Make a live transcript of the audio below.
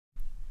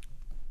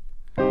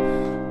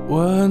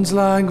Words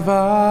like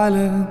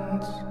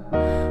violence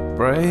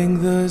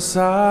break the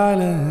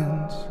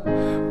silence,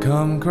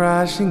 come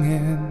crashing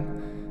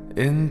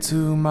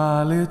into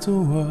my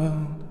little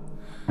world.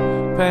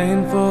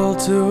 Painful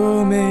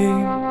to me,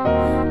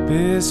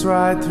 pierce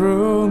right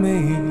through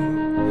me.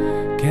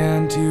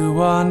 Can't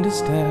you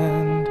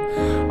understand?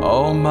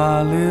 Oh,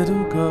 my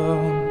little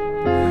girl,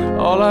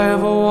 all I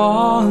ever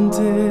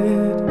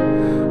wanted,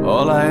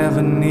 all I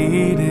ever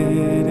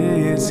needed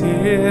is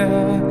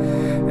here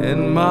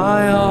in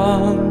my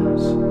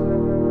arms.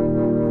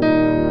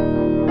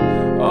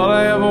 All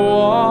I ever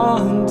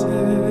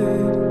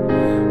wanted,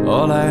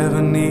 all I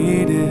ever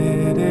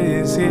needed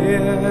is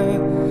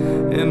here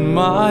in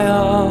my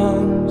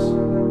arms.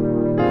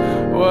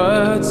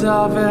 Words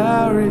are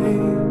very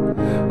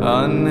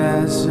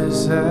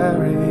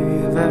unnecessary,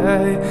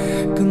 they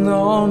can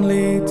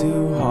only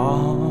do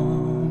harm.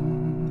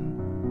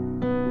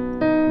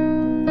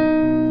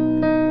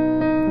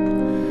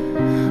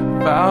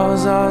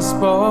 Vows are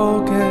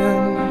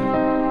spoken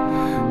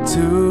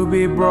to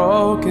be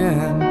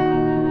broken,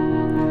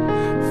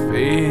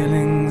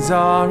 feelings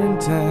are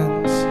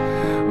intense,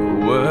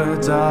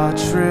 words are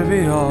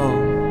trivial,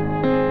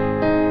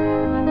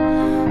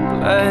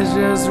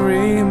 pleasures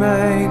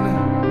remain,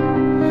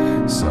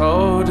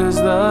 so does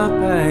the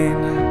pain.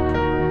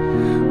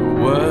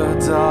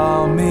 Words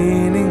are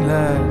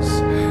meaningless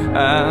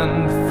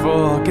and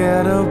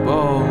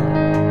forgettable.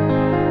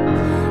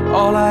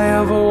 All I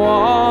ever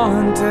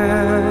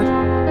wanted,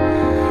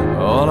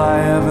 all I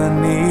ever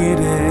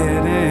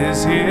needed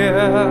is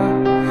here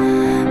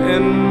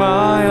in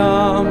my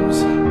arms.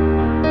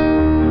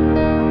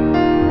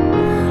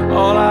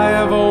 All I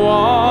ever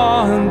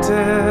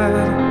wanted,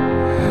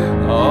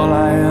 all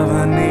I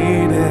ever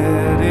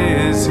needed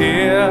is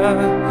here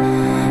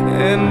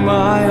in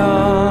my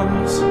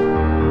arms.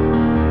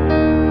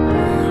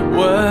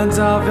 Words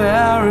are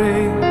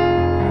very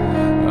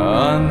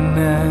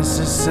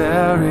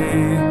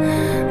unnecessary,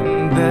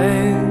 they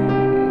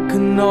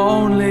can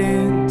only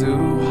do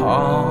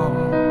harm.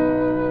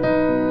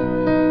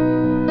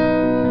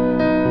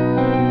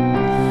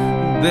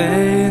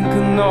 They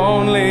can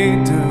only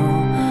do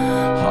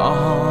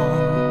harm.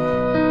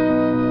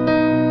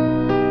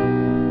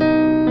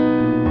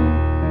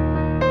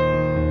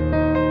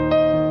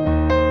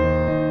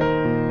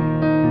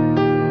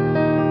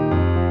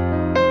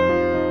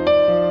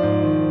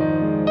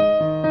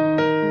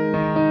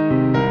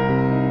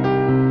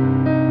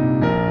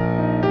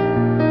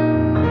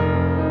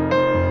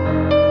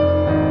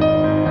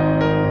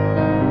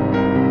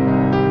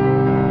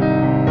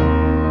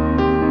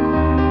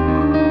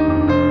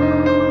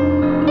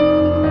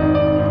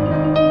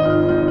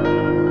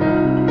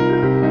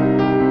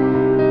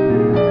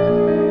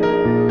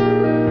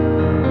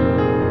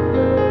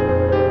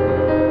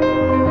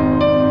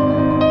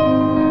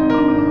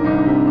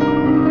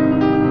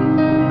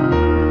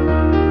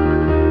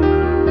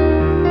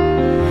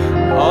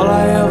 All I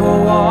ever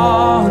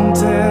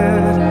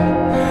wanted,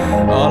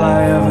 all I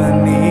ever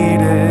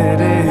needed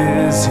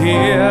is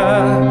here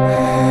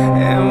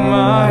in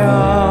my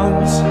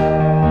arms.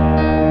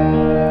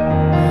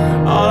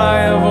 All I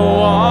ever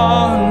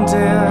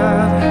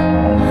wanted,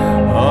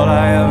 all I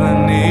ever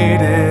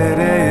needed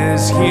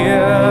is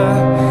here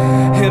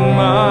in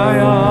my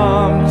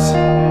arms.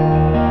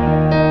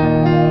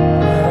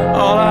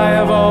 All I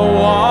ever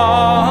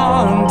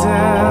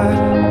wanted,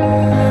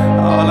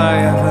 all I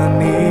ever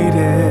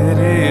needed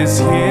is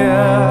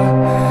here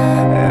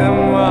in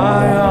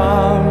my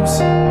arms.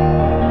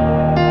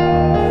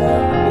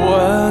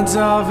 Words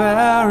are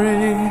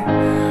very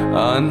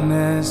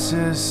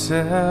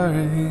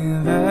unnecessary,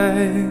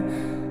 they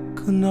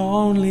can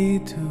only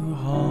do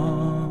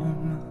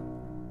harm.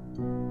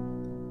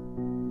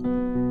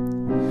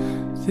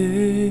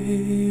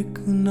 They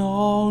can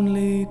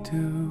only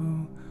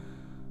do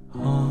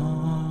harm.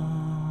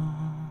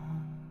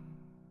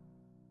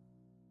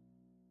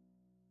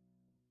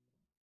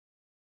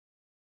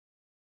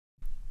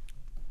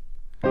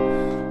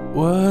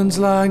 Words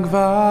like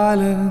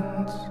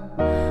violence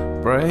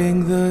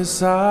break the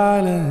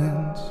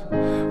silence,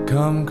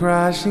 come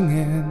crashing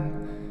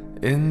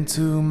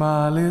into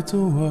my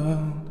little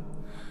world.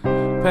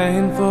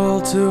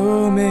 Painful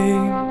to me,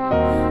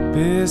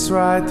 pierce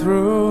right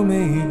through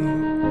me.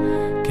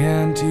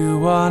 Can't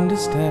you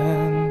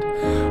understand?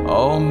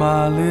 Oh,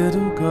 my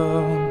little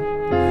girl,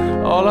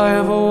 all I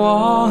ever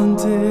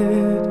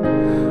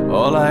wanted,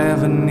 all I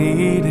ever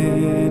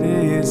needed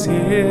is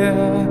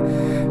here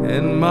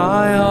in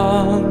my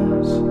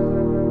arms.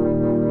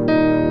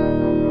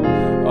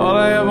 All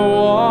I ever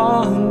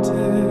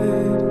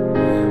wanted,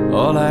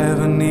 all I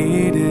ever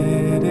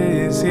needed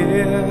is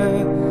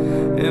here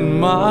in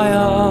my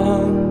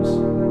arms.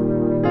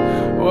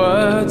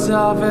 Words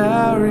are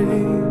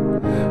very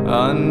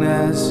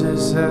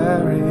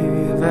unnecessary,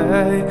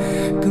 they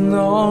can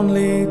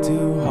only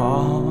do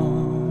harm.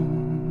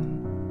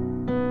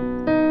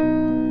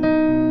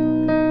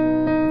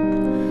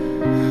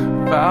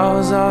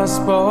 Vows are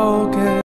spoken